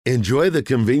Enjoy the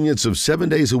convenience of 7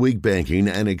 days a week banking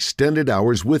and extended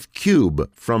hours with Cube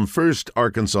from First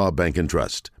Arkansas Bank and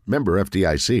Trust. Member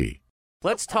FDIC.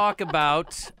 Let's talk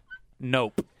about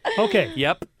Nope. Okay.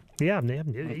 Yep. Yeah,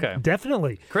 Okay.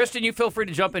 definitely. Kristen, you feel free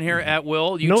to jump in here at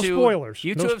will. You No two, spoilers.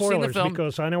 You No two have seen the spoilers, film.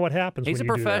 because I know what happens He's a when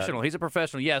you do that. professional. He's a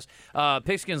professional, yes.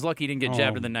 Pigskin's lucky he didn't get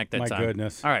jabbed in the neck that my time.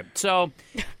 goodness. All right, so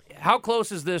how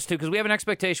close is this to, because we have an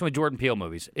expectation with Jordan Peele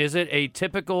movies. Is it a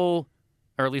typical,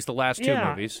 or at least the last two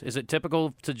movies, is it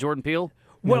typical to Jordan Peele?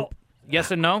 Well, yes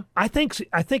and no? I think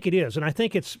it is, and I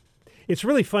think it's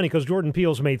really funny because Jordan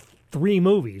Peele's made 3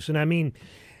 movies, and I mean,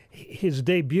 his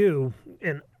debut,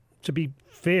 and to be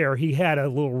fair, he had a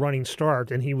little running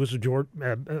start, and he was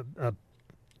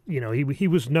he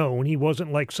was known. He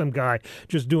wasn't like some guy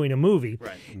just doing a movie,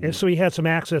 Right. And so he had some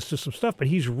access to some stuff. But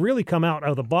he's really come out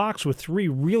of the box with 3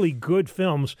 really good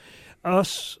films.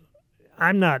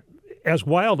 I'm not as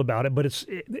wild about it, but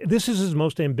this is his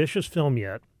most ambitious film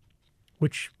yet,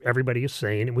 which everybody is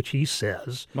saying, and which he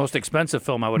says. Most expensive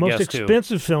film, I would guess, too. Most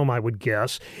expensive film, I would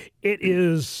guess.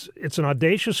 It's an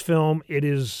audacious film. It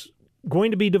is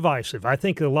going to be divisive. I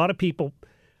think a lot of people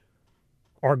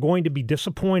are going to be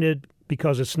disappointed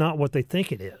because it's not what they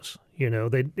think it is.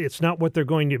 It's not what they're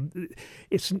going to.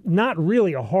 It's not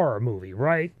really a horror movie,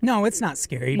 right? No, it's not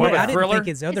scary. What But about I didn't Thriller? think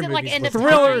his other Is it like movies End were of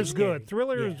Thriller Time? is good.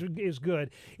 Thriller is good.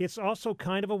 It's also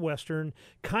kind of a Western,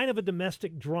 kind of a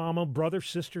domestic drama,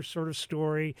 brother-sister sort of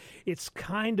story. It's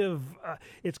kind of,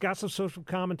 it's got some social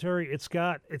commentary. It's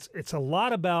a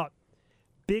lot about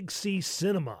big C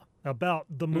cinema, about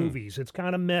the movies. It's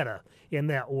kind of meta in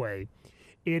that way.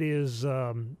 It is,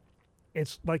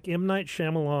 it's like M. Night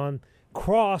Shyamalan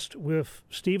crossed with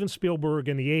Steven Spielberg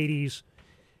in the 80s,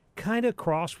 kind of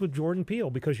crossed with Jordan Peele,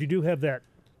 because you do have that.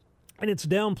 And it's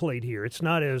downplayed here. It's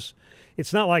not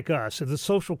like Us. The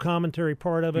social commentary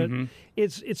part of it,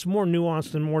 it's more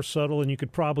nuanced and more subtle, and you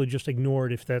could probably just ignore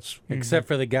it if that's Except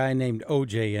for the guy named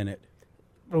OJ in it.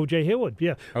 O.J. Hillwood,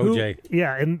 yeah. O.J..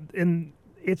 And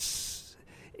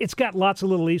it's got lots of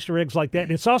little Easter eggs like that,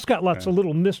 and it's also got lots of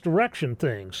little misdirection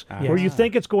things where you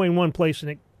think it's going one place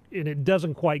and it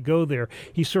doesn't quite go there.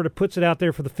 He sort of puts it out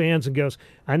there for the fans and goes,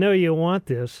 "I know you want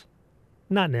this."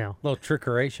 Not now. A little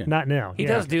trickeration. Not now. He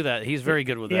does do that. He's very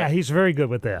good with that. Yeah, he's very good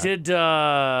with that.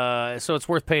 So it's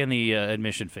worth paying the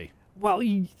admission fee. Well,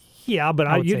 yeah,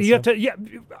 but you have to. Yeah,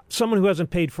 someone who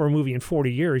hasn't paid for a movie in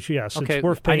 40 years, yes, Okay, it's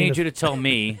worth I paying. need you to tell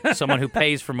me, someone who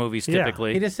pays for movies Yeah.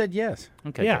 typically. He just said yes.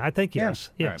 Okay, Yeah, good. I think yes.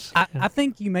 Yes. I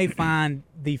think you may find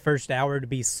the first hour to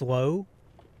be slow,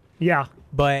 Yeah.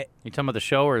 but You talking about the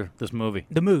show or this movie?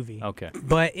 the movie. Okay.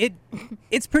 But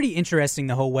it's pretty interesting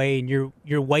the whole way, and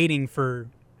you're waiting for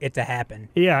it to happen.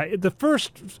 Yeah. The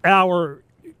first hour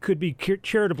could be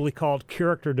charitably called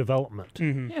character development.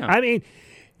 Yeah. I mean,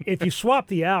 if you swap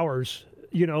the hours,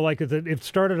 like it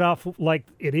started off like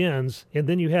it ends, and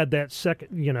then you had that second,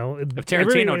 If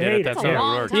Tarantino did it, that's It's a how it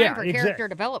long works. time Yeah, for exact- character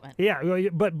development. Yeah, well,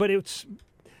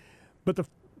 but the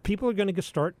people are going to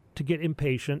start to get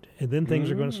impatient, and then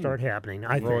things are going to start happening.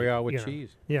 I think Royale with you know. cheese.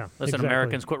 Yeah, Listen, exactly.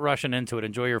 Americans, quit rushing into it.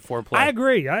 Enjoy your foreplay. I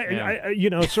agree. Yeah. I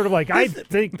it's sort of like I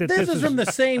think that This is from the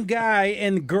same guy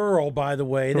and girl, by the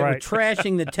way, that were Right.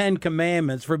 trashing the 10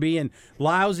 Commandments for being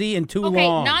lousy and too Okay,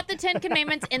 long. not the 10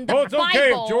 Commandments in the Oh, it's okay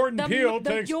if Bible. Jordan Peele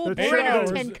takes you'll the break Charles-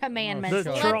 the 10 Commandments. the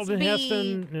Let's Charlton be...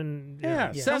 Heston and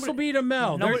Yeah, Cecil B.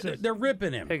 DeMille. They're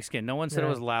ripping him. Pigskin. No one said it Yeah.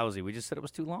 was lousy. We just said it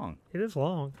was too long. it is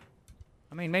long.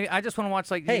 I mean, maybe I just want to watch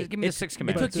Hey, give me the it's- 6 it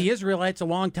commandments. took the Israelites a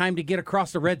long time to get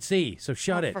across the Red Sea, so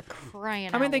shut it. For crying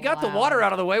I mean, they got out the loud. water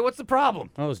out of the way. What's the problem?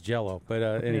 Oh, it was Jello, but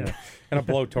anyway, and a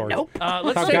blowtorch. Nope.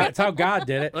 That's how God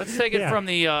did it. Let's take it Yeah. from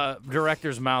the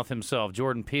director's mouth himself.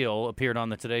 Jordan Peele appeared on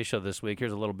the Today Show this week.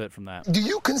 Here's a little bit from that. Do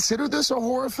you consider this a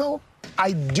horror film?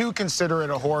 I do consider it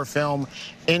a horror film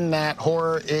in that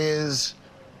horror it's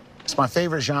my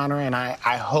favorite genre, and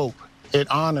I hope it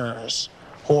honors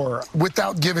horror.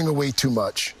 Without giving away too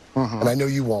much, and I know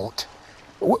you won't,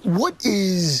 what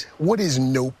is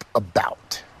Nope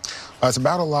about? It's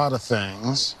about a lot of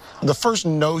things. The first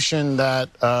notion that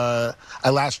I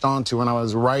latched onto when I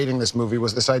was writing this movie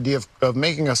was this idea of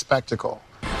making a spectacle.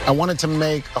 I wanted to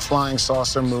make a flying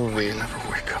saucer movie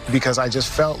because I just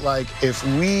felt like if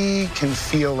we can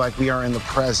feel like we are in the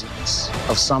presence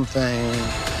of something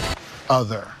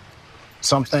other,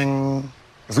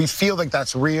 if we feel like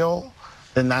that's real,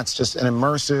 then that's just an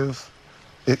immersive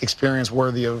experience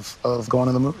worthy of going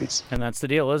to the movies. And that's the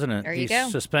deal, isn't it? There you the go.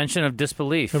 suspension of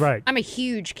disbelief. Right. I'm a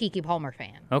huge Keke Palmer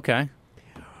fan. Okay.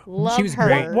 Love She was her.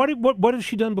 great. What has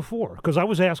she done before? Because I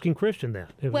was asking Christian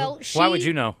that. Well, she... Why would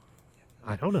you know?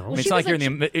 I don't know. Well, It's she not like was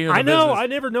you're in the, you're in I the know. business. I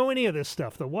never know any of this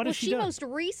stuff, though. What Well, has she she done? most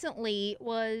recently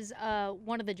was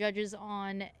one of the judges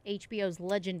on HBO's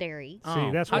Legendary.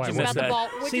 See, that's how'd why. you I miss wasn't-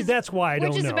 that? See, that's why I don't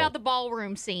Which is know. about the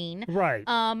ballroom scene. Right.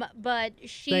 But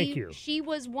Thank you. she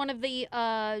was one of the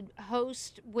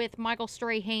hosts with Michael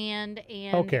Strahan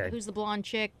and Okay. who's the blonde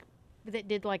chick that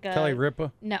did like a Kelly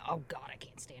Ripa. No, oh God, I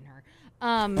can't stand her.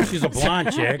 She's a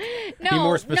blonde chick. No, Be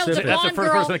more no, specific. the That's the blonde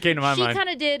first girl, person that came to my mind. She kind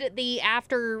of did the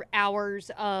after hours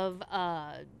of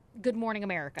Good Morning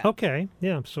America. Okay.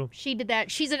 Yeah. So She did that.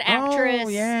 She's an actress. Oh,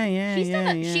 yeah. She's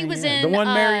done that. She was in the one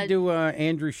married to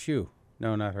Andrew Shue.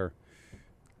 No, not her.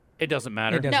 It doesn't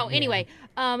matter. It doesn't- No, anyway,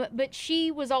 but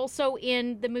she was also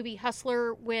in the movie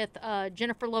Hustler with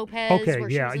Jennifer Lopez. okay. where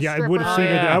she Yeah. was a Yeah. I would have stripper.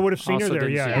 seen her. yeah. I would have seen Also her there.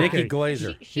 didn't Yeah. see Okay. her. Nikki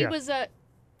Glazer. She Yeah. was a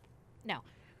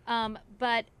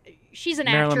but she's an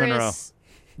Marilyn actress.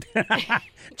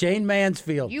 Jane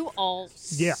Mansfield. You all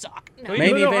Yeah. suck. No,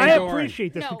 Mamie No, Van I Doren.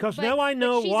 appreciate this no, because but- now I but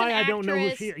know she's why an I don't know who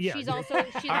actress. she. Yeah. She's also.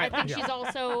 I think she's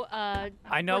also.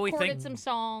 I know we recorded think- some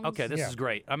songs. Okay, this Yeah. is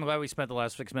great. I'm glad we spent the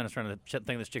last 6 minutes trying to think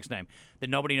of this chick's name that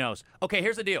nobody knows. Okay,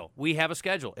 here's the deal. We have a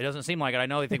schedule. It doesn't seem like it. I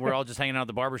know they think we're all just hanging out at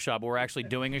the barbershop, but we're actually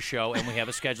doing a show, and we have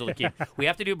a schedule to keep. We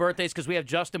have to do birthdays because we have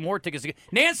Justin Moore tickets.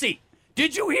 Nancy,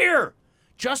 did you hear?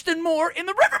 Justin Moore in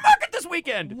the River Market this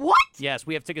weekend. What? Yes,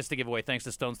 we have tickets to give away thanks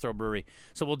to Stone's Throw Brewery.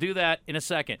 So we'll do that in a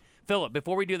second. Phillip,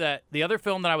 before we do that, the other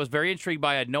film that I was very intrigued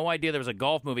by, I had no idea there was a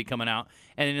golf movie coming out.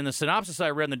 And in the synopsis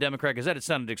I read in the Democrat Gazette, it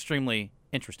sounded extremely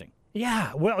interesting.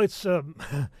 Yeah. Well, it's a.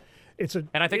 And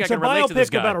I think it's I can a relate to this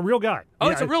biopic guy. about a real guy. Oh,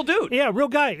 Yeah, it's a real dude. Yeah, real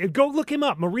guy. Go look him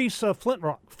up, Maurice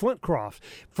Flintcroft.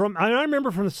 I remember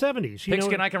from the 70s. You know,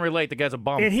 Pigskin, I can relate. The guy's a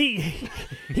bum. and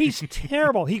he's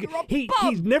terrible.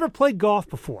 He's never played golf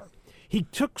before. He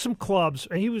took some clubs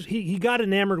and he got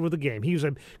enamored with the game. He was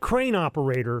a crane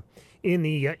operator in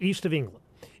the east of England,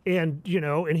 and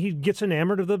and he gets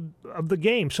enamored of the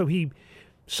game. So he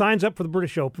signs up for the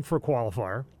British Open for a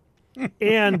qualifier.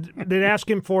 And they'd ask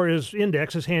him for his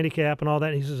index, his handicap, and all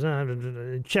that. And he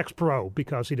says, checks pro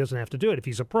because he doesn't have to do it if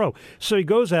he's a pro. So he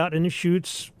goes out and he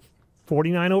shoots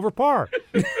 49 over par.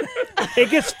 It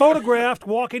gets photographed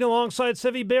walking alongside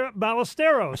Seve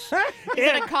Ballesteros. Is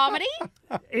it a comedy?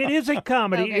 It is a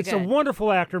comedy. Okay, It's a good.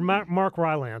 wonderful actor, Mark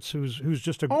Rylance, who's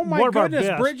just Oh, my one of our goodness.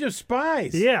 best. Bridge of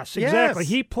Spies. Yes, exactly. Yes.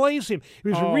 He plays him. He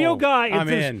was a Oh, real guy. I'm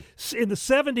in. In the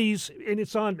 70s, and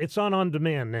it's on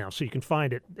demand now, so you can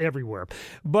find it everywhere.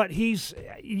 But he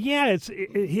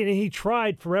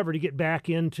tried forever to get back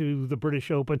into the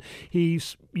British Open.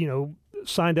 He's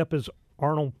signed up as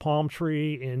Arnold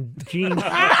Palmtree and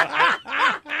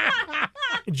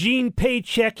Gene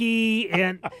Paychecky,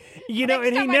 and and he time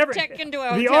I never. check into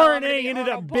a The hotel, I'm gonna RNA be ended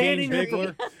up Arnold banning him.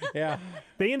 Bigler. Yeah.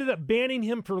 They ended up banning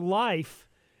him for life,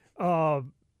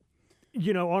 on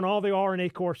all the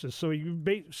RNA courses.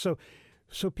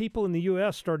 So people in the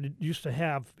U.S. used to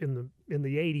have in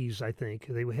the 80s, I think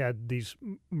they had these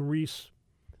Maurice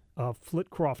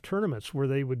Flitcroft tournaments where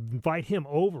they would invite him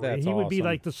over, and That's he would be awesome.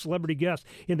 like the celebrity guest,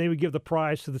 and they would give the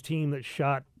prize to the team that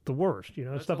shot the worst,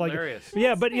 stuff like hilarious. that.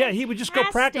 Yeah, but he would just go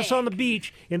practice on the fantastic.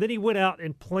 beach, and then he went out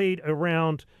and played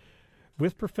around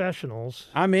with professionals.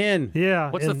 I'm in.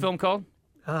 Yeah. What's the film called?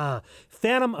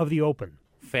 Phantom of the Open.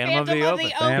 Phantom of the Open.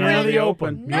 Phantom of the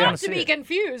Open. Not Yeah. to be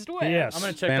confused with. Yes. I'm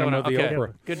going to check Phantom that of one the out. Okay.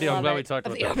 Oprah. Good deal. I'm Love glad we it. talked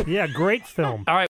Of about the that. Yeah, great film. All right.